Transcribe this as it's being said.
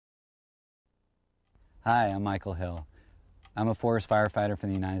Hi, I'm Michael Hill. I'm a forest firefighter for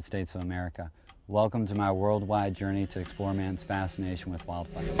the United States of America. Welcome to my worldwide journey to explore man's fascination with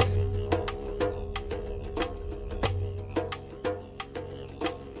wildfire.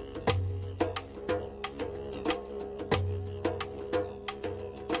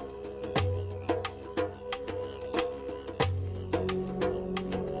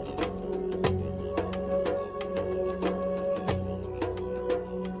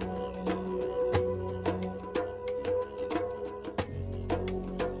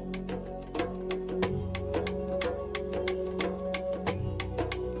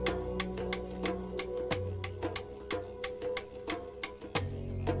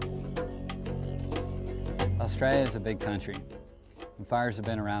 Australia is a big country, and fires have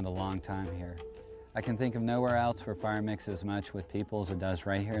been around a long time here. I can think of nowhere else where fire mixes as much with people as it does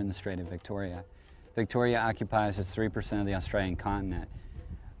right here in the Strait of Victoria. Victoria occupies just 3% of the Australian continent,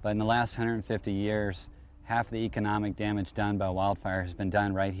 but in the last 150 years, half the economic damage done by wildfire has been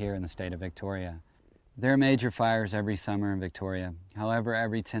done right here in the state of Victoria. There are major fires every summer in Victoria. However,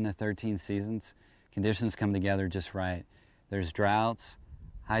 every 10 to 13 seasons, conditions come together just right. There's droughts,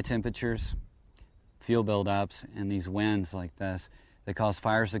 high temperatures, fuel buildups, and these winds like this that cause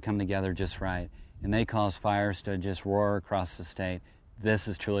fires to come together just right, and they cause fires to just roar across the state. This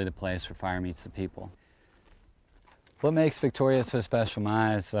is truly the place where fire meets the people. What makes Victoria so special in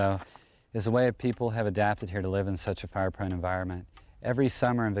my eyes, though, is the way people have adapted here to live in such a fire-prone environment. Every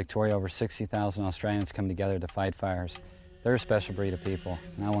summer in Victoria, over 60,000 Australians come together to fight fires. They're a special breed of people,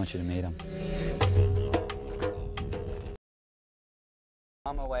 and I want you to meet them.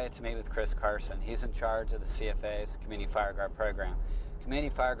 On my way to meet with Carson. He's in charge of the CFA's Community Fireguard Program.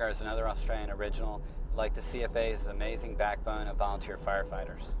 Community Fireguard is another Australian original, like the CFA's amazing backbone of volunteer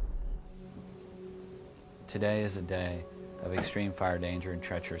firefighters. Today is a day of extreme fire danger and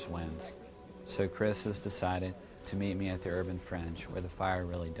treacherous winds. So Chris has decided to meet me at the urban fringe, where the fire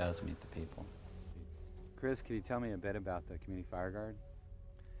really does meet the people. Chris, can you tell me a bit about the Community Fireguard?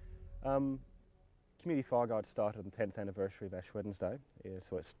 Community Fireguard started on the 10th anniversary of Ash Wednesday,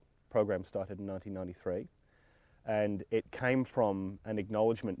 so its program started in 1993, and it came from an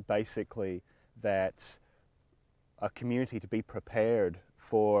acknowledgement basically that a community, to be prepared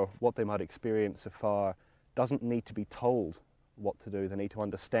for what they might experience of fire, doesn't need to be told what to do. They need to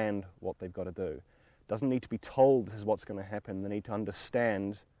understand what they've got to do. Doesn't need to be told this is what's going to happen. They need to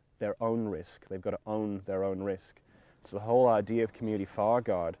understand their own risk. They've got to own their own risk. So the whole idea of Community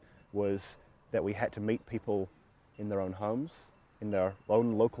Fireguard was that we had to meet people in their own homes, in their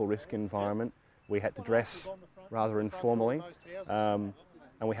own local risk environment. We had to dress rather informally, and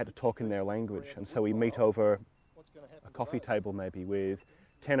we had to talk in their language. And so we meet over a coffee table maybe with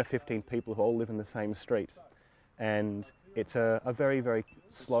 10 or 15 people who all live in the same street. And it's a very, very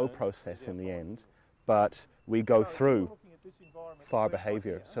slow process in the end, but we go through fire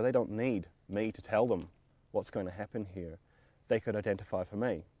behaviour, so they don't need me to tell them what's going to happen here. They could identify for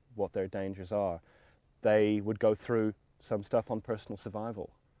me what their dangers are. They would go through some stuff on personal survival,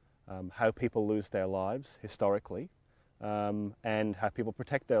 how people lose their lives historically, and how people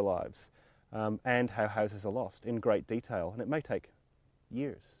protect their lives, and how houses are lost in great detail. And it may take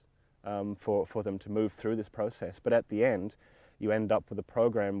years for them to move through this process, but at the end you end up with a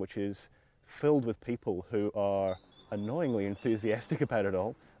program which is filled with people who are annoyingly enthusiastic about it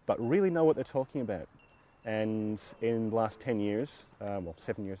all, but really know what they're talking about. And in the last 10 years, well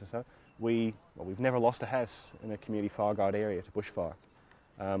 7 years or so, we've never lost a house in a Community Fireguard area to bushfire,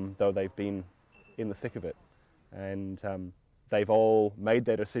 though they've been in the thick of it. And they've all made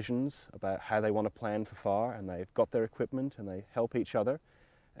their decisions about how they want to plan for fire, and they've got their equipment and they help each other.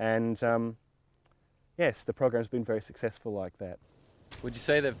 And yes, the program's been very successful like that. Would you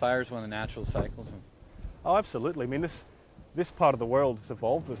say that fire is one of the natural cycles? Oh, absolutely. I mean, this part of the world has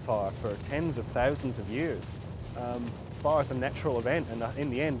evolved with fire for tens of thousands of years. Fire is a natural event, and in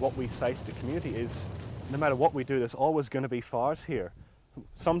the end what we say to the community is no matter what we do, there's always going to be fires here.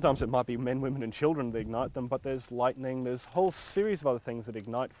 Sometimes it might be men, women and children that ignite them, but there's lightning, there's a whole series of other things that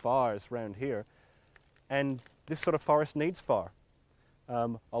ignite fires around here, and this sort of forest needs fire.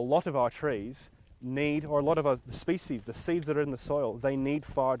 A lot of our trees need, or a lot of the species, the seeds that are in the soil, they need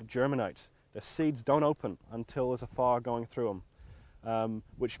fire to germinate. The seeds don't open until there's a fire going through them,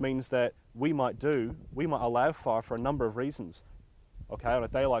 which means that we might allow fire for a number of reasons. Okay, on a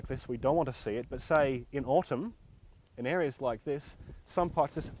day like this we don't want to see it, but say in autumn, in areas like this, some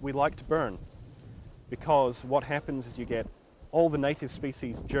parts of this we like to burn, because what happens is you get all the native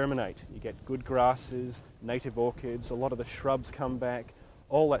species germinate. You get good grasses, native orchids, a lot of the shrubs come back,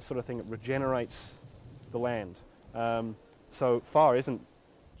 all that sort of thing. It regenerates the land. So fire isn't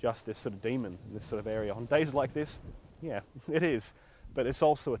just this sort of demon in this sort of area. On days like this, yeah, it is. But it's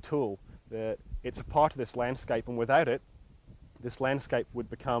also a tool that it's a part of this landscape, and without it, this landscape would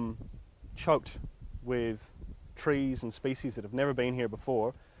become choked with trees and species that have never been here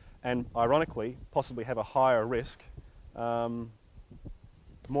before, and ironically, possibly have a higher risk,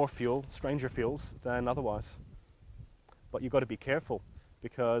 more fuel, stranger fuels than otherwise. But you've got to be careful,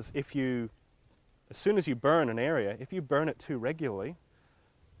 because as soon as you burn an area, if you burn it too regularly,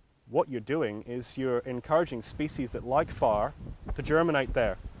 what you're doing is you're encouraging species that like fire to germinate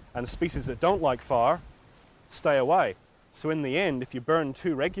there, and the species that don't like fire stay away. So in the end, if you burn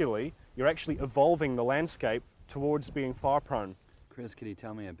too regularly, you're actually evolving the landscape towards being fire prone. Chris, could you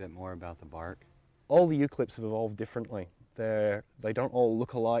tell me a bit more about the bark? All the eucalypts have evolved differently. They don't all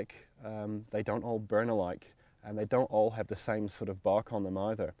look alike, they don't all burn alike, and they don't all have the same sort of bark on them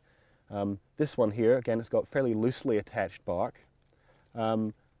either. This one here, again, it's got fairly loosely attached bark,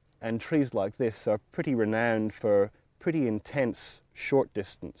 and trees like this are pretty renowned for pretty intense short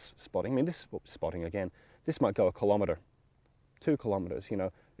distance spotting. I mean, this might go 1 kilometre, 2 kilometres, you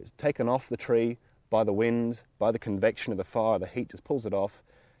know. It's taken off the tree by the wind, by the convection of the fire, the heat just pulls it off,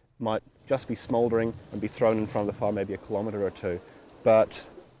 might just be smouldering and be thrown in front of the fire maybe 1 kilometre or 2. But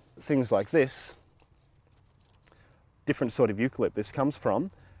things like this, different sort of eucalyptus comes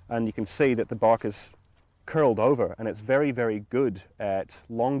from, and you can see that the bark is curled over, and it's very, very good at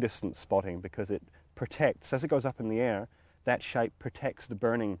long distance spotting, because it protects, as it goes up in the air, that shape protects the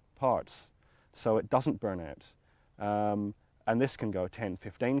burning parts, so it doesn't burn out. And this can go 10,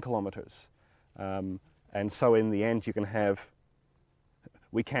 15 kilometres. And so in the end you can have,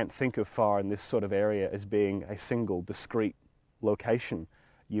 we can't think of fire in this sort of area as being a single discrete location.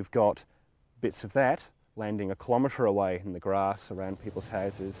 You've got bits of that landing 1 kilometre away in the grass around people's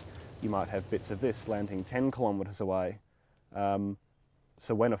houses. You might have bits of this landing 10 kilometres away.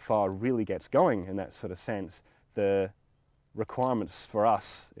 So when a fire really gets going in that sort of sense, the requirements for us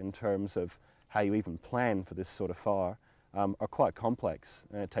in terms of how you even plan for this sort of fire are quite complex,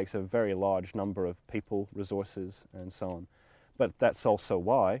 and it takes a very large number of people, resources, and so on. But that's also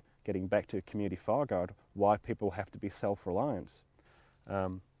why, getting back to Community Fireguard, why people have to be self-reliant.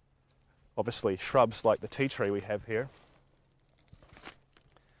 Obviously, shrubs like the tea tree we have here,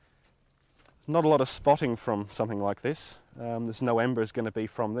 not a lot of spotting from something like this. There's no embers going to be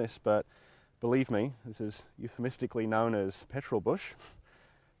from this, but believe me, this is euphemistically known as petrol bush.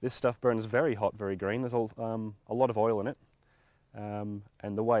 This stuff burns very hot, very green. There's a lot of oil in it,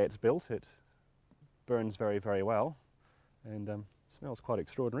 and the way it's built, it burns very, very well, and smells quite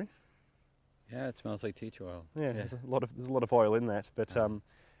extraordinary. Yeah, it smells like teach oil. Yeah, there's a lot of oil in that, but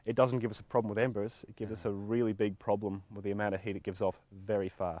it doesn't give us a problem with embers. It gives us a really big problem with the amount of heat it gives off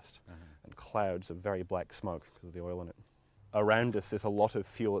very fast, and clouds of very black smoke because of the oil in it. Around us there's a lot of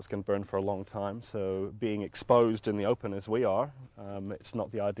fuel that's going to burn for a long time, so being exposed in the open as we are, it's not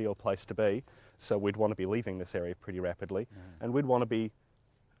the ideal place to be, so we'd want to be leaving this area pretty rapidly, and we'd want to be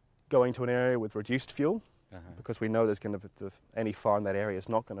going to an area with reduced fuel, because we know there's going to be any fire in that area is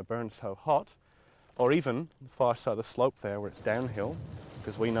not going to burn so hot, or even the far side of the slope there where it's downhill,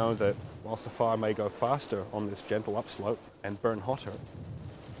 because we know that whilst the fire may go faster on this gentle upslope and burn hotter,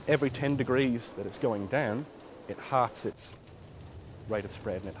 every 10 degrees that it's going down, it halves its rate of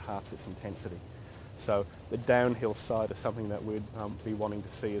spread and it halves its intensity. So the downhill side is something that we'd be wanting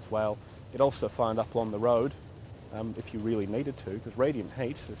to see as well. You'd also find up along the road, if you really needed to, because radiant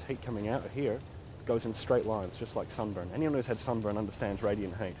heat, this heat coming out of here, goes in straight lines, just like sunburn. Anyone who's had sunburn understands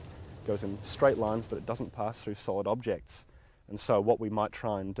radiant heat. It goes in straight lines, but it doesn't pass through solid objects. And so what we might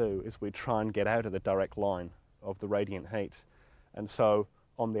try and do is we try and get out of the direct line of the radiant heat. And so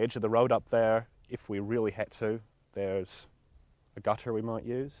on the edge of the road up there, if we really had to, there's a gutter we might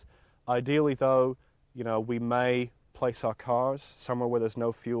use. Ideally though, you know, we may place our cars somewhere where there's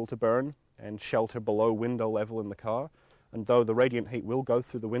no fuel to burn and shelter below window level in the car. And though the radiant heat will go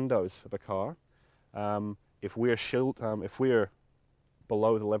through the windows of a car, if we're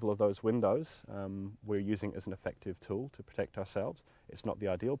below the level of those windows, we're using it as an effective tool to protect ourselves. It's not the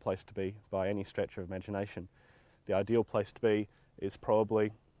ideal place to be by any stretch of imagination. The ideal place to be is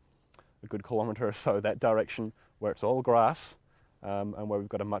probably a good kilometre or so that direction, where it's all grass, and where we've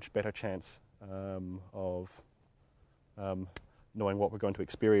got a much better chance of knowing what we're going to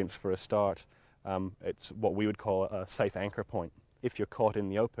experience for a start. It's what we would call a safe anchor point. If you're caught in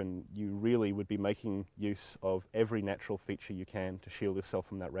the open, you really would be making use of every natural feature you can to shield yourself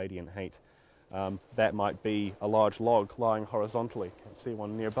from that radiant heat. That might be a large log lying horizontally. Can't see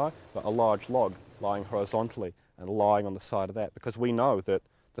one nearby, but a large log lying horizontally and lying on the side of that, because we know that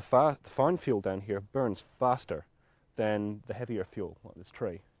the fine fuel down here burns faster than the heavier fuel, like this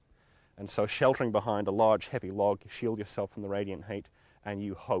tree. And so sheltering behind a large heavy log, you shield yourself from the radiant heat, and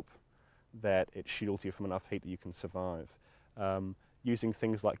you hope that it shields you from enough heat that you can survive. Using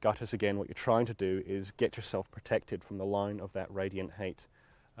things like gutters again, what you're trying to do is get yourself protected from the line of that radiant heat.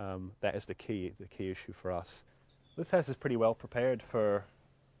 That is the key issue for us. This house is pretty well prepared for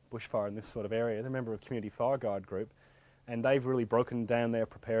bushfire in this sort of area. They're a member of Community Fireguard Group, and they've really broken down their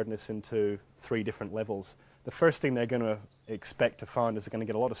preparedness into 3 different levels. The first thing they're going to expect to find is they're going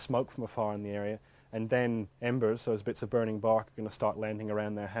to get a lot of smoke from a fire in the area, and then embers, those bits of burning bark, are going to start landing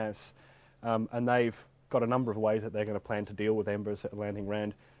around their house. And they've got a number of ways that they're going to plan to deal with embers that are landing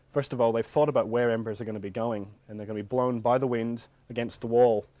around. First of all, they've thought about where embers are going to be going, and they're going to be blown by the wind against the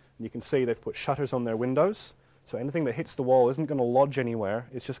wall. And you can see they've put shutters on their windows, so anything that hits the wall isn't going to lodge anywhere,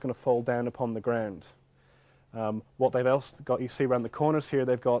 it's just going to fall down upon the ground. What they've else got, you see around the corners here,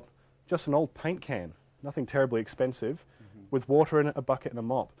 they've got just an old paint can, nothing terribly expensive, with water in it, a bucket and a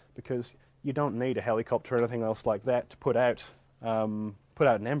mop, because you don't need a helicopter or anything else like that to put out an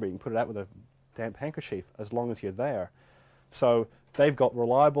ember. You can put it out with a damp handkerchief as long as you're there. So they've got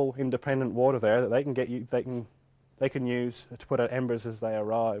reliable, independent water there that they can use to put out embers as they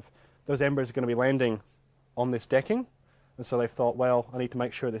arrive. Those embers are going to be landing on this decking, and so they've thought, well, I need to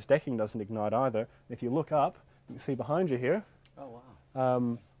make sure this decking doesn't ignite either. If you look up, you can see behind you here,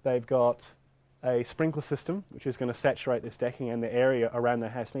 they've got a sprinkler system which is going to saturate this decking and the area around their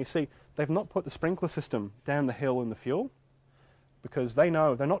house. And you see, they've not put the sprinkler system down the hill in the fuel, because they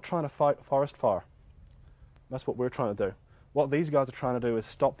know they're not trying to fight a forest fire. That's what we're trying to do. What these guys are trying to do is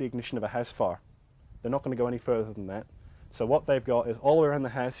stop the ignition of a house fire. They're not going to go any further than that. So what they've got is all around the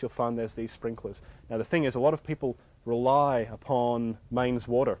house you'll find there's these sprinklers. Now the thing is, a lot of people rely upon mains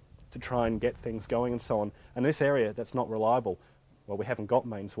water to try and get things going and so on. And this area, that's not reliable. Well, we haven't got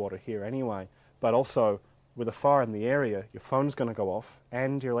mains water here anyway. But also, with a fire in the area, your phone's going to go off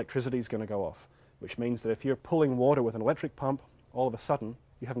and your electricity's going to go off, which means that if you're pulling water with an electric pump, all of a sudden,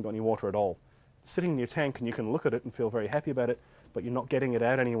 you haven't got any water at all. It's sitting in your tank and you can look at it and feel very happy about it, but you're not getting it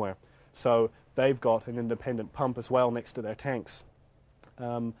out anywhere. So they've got an independent pump as well next to their tanks.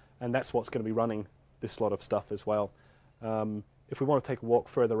 And that's what's going to be running this lot of stuff as well. If we want to take a walk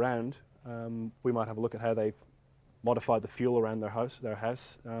further around, we might have a look at how they've modified the fuel around their house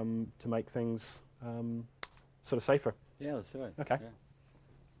to make things sort of safer. Yeah, let's do it. Okay. Yeah.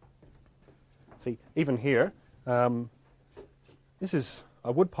 See, even here, this is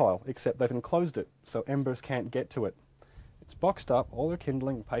a wood pile, except they've enclosed it, so embers can't get to it. It's boxed up, all their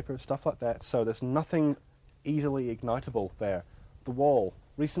kindling, paper, stuff like that, so there's nothing easily ignitable there. The wall,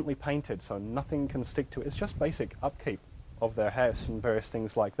 recently painted, so nothing can stick to it. It's just basic upkeep of their house and various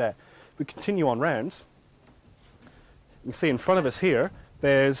things like that. If we continue on round, you can see in front of us here,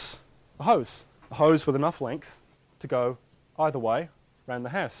 there's a hose with enough length to go either way around the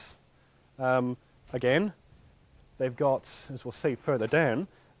house. Again, they've got, as we'll see further down,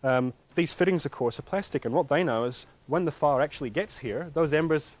 these fittings, of course, are plastic, and what they know is when the fire actually gets here, those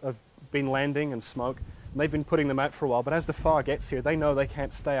embers have been landing and smoke, and they've been putting them out for a while, but as the fire gets here, they know they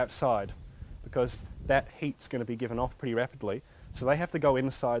can't stay outside because that heat's going to be given off pretty rapidly, so they have to go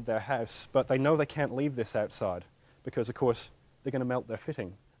inside their house, but they know they can't leave this outside because, of course, they're going to melt their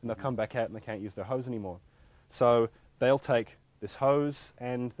fitting, and they'll come back out and they can't use their hose anymore. So they'll take this hose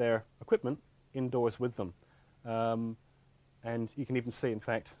and their equipment indoors with them. And you can even see, in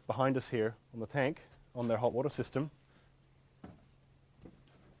fact, behind us here on the tank, on their hot water system,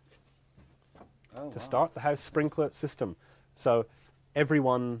 to start the house sprinkler system. So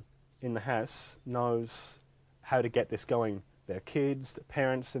everyone in the house knows how to get this going. Their kids, their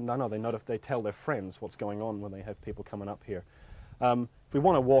parents, and they tell their friends what's going on when they have people coming up here. If we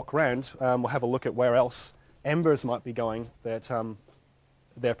want to walk around, we'll have a look at where else embers might be going that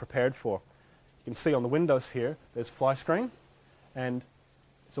they're prepared for. You can see on the windows here, there's fly screen, and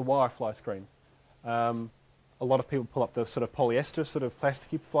it's a wire fly screen. A lot of people pull up the sort of polyester, sort of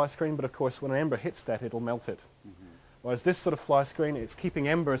plasticky fly screen, but of course when an ember hits that, it'll melt it. Whereas this sort of fly screen, it's keeping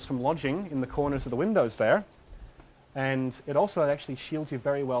embers from lodging in the corners of the windows there, and it also actually shields you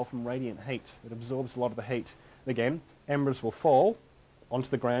very well from radiant heat. It absorbs a lot of the heat. And again, embers will fall onto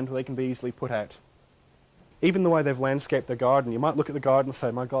the ground where they can be easily put out. Even the way they've landscaped their garden, you might look at the garden and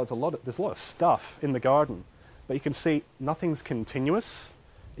say, my God, there's a lot of stuff in the garden. But you can see nothing's continuous.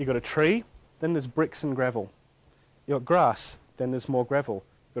 You've got a tree, then there's bricks and gravel. You've got grass, then there's more gravel.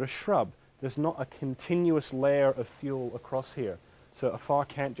 You've got a shrub. There's not a continuous layer of fuel across here. So a fire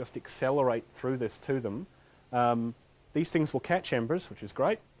can't just accelerate through this to them. These things will catch embers, which is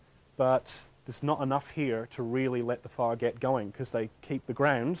great, but there's not enough here to really let the fire get going because they keep the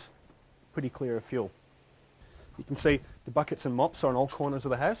ground pretty clear of fuel. You can see the buckets and mops are in all corners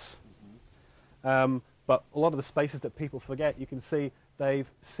of the house. But a lot of the spaces that people forget, you can see they've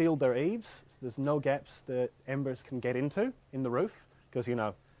sealed their eaves. So there's no gaps that embers can get into in the roof, because, you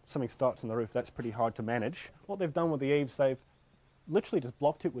know, something starts on the roof, that's pretty hard to manage. What they've done with the eaves, they've literally just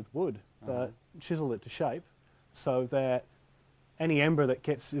blocked it with wood, chiseled it to shape, so that any ember that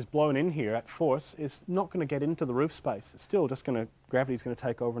is blown in here at force is not going to get into the roof space. It's still just gravity's going to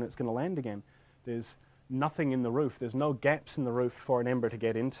take over and it's going to land again. There's nothing in the roof. There's no gaps in the roof for an ember to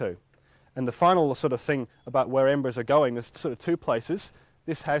get into. And the final sort of thing about where embers are going, there's sort of two places.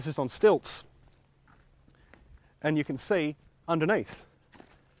 This house is on stilts. And you can see underneath,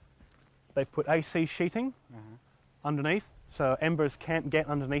 they've put AC sheeting underneath, so embers can't get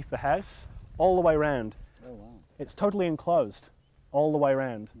underneath the house all the way around. Oh, wow. It's totally enclosed all the way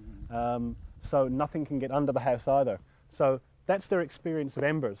around, so nothing can get under the house either. So that's their experience of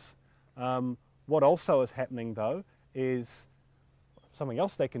embers. What also is happening, though, is something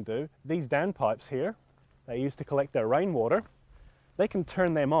else they can do. These downpipes here, they use to collect their rainwater, they can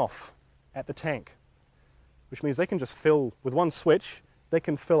turn them off at the tank, which means they can just fill, with one switch, they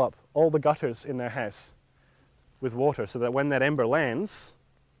can fill up all the gutters in their house with water, so that when that ember lands,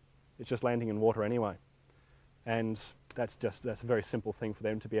 it's just landing in water anyway. And that's a very simple thing for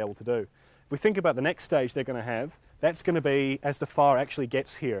them to be able to do. If we think about the next stage they're going to have, that's going to be as the fire actually gets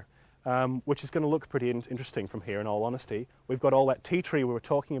here, which is going to look pretty interesting from here, in all honesty. We've got all that tea tree we were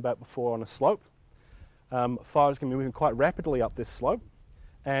talking about before on a slope. Fire is going to be moving quite rapidly up this slope,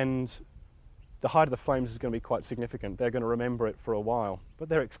 and the height of the flames is going to be quite significant. They're going to remember it for a while, but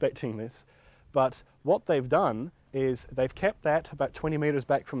they're expecting this. But what they've done is they've kept that about 20 metres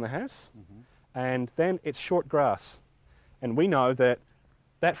back from the house, and then it's short grass. And we know that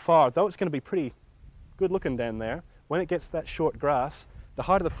that fire, though it's going to be pretty good looking down there, when it gets that short grass, the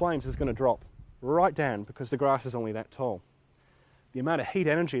height of the flames is going to drop right down because the grass is only that tall. The amount of heat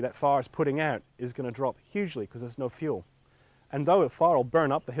energy that fire is putting out is going to drop hugely because there's no fuel. And though a fire will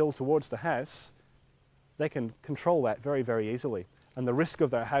burn up the hill towards the house, they can control that very, very easily. And the risk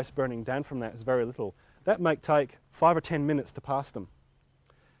of their house burning down from that is very little. That might take 5 or 10 minutes to pass them.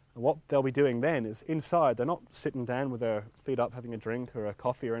 And what they'll be doing then is inside, they're not sitting down with their feet up having a drink or a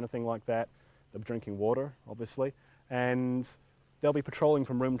coffee or anything like that. They're drinking water, obviously, and they'll be patrolling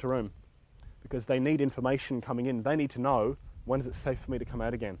from room to room because they need information coming in. They need to know, when is it safe for me to come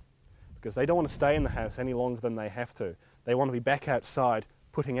out again? Because they don't want to stay in the house any longer than they have to. They want to be back outside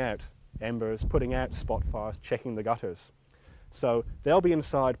putting out embers, putting out spot fires, checking the gutters. So they'll be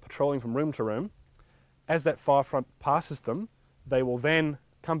inside patrolling from room to room. As that fire front passes them, they will then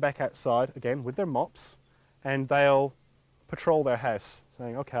come back outside again with their mops, and they'll patrol their house,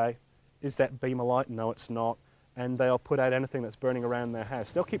 saying, okay, is that beam alight? No, it's not. And they'll put out anything that's burning around their house.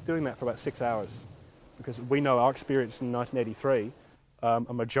 They'll keep doing that for about 6 hours, because we know our experience in 1983,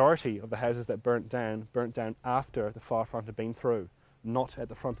 a majority of the houses that burnt down after the fire front had been through, not at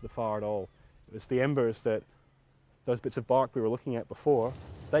the front of the fire at all. It was the embers that, those bits of bark we were looking at before,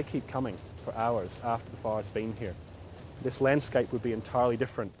 they keep coming for hours after the fire's been here. This landscape would be entirely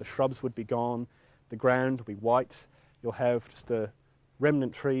different. The shrubs would be gone, the ground would be white, you'll have just the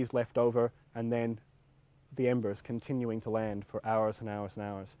remnant trees left over, and then the embers continuing to land for hours and hours and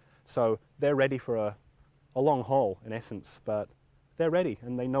hours. So they're ready for a long haul, in essence, but they're ready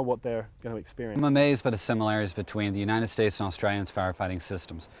and they know what they're going to experience. I'm amazed by the similarities between the United States and Australia's firefighting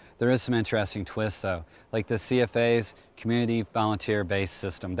systems. There is some interesting twists, though, like the CFA's Community Volunteer-Based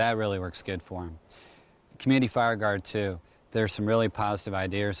System. That really works good for them. Community Fireguard, too. There's some really positive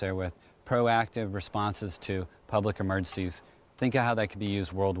ideas there with proactive responses to public emergencies. Think of how that could be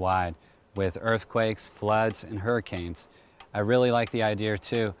used worldwide with earthquakes, floods, and hurricanes. I really like the idea,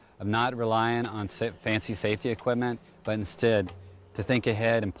 too, of not relying on fancy safety equipment, but instead to think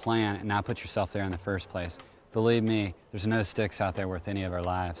ahead and plan and not put yourself there in the first place. Believe me, there's no sticks out there worth any of our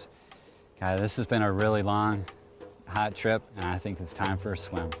lives. Guys, this has been a really long, hot trip, and I think it's time for a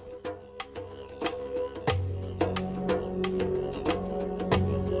swim.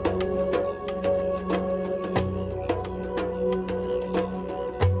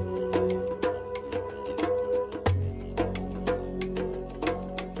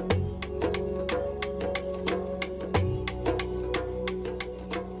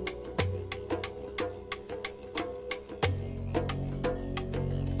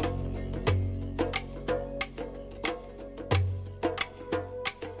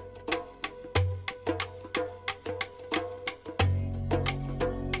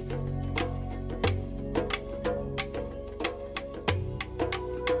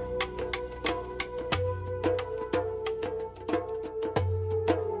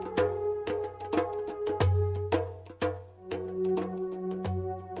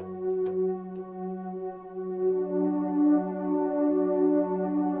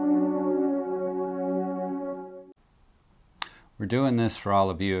 We're doing this for all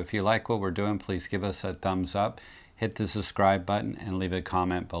of you. If you like what we're doing, please give us a thumbs up, hit the subscribe button, and leave a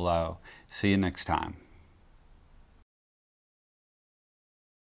comment below. See you next time.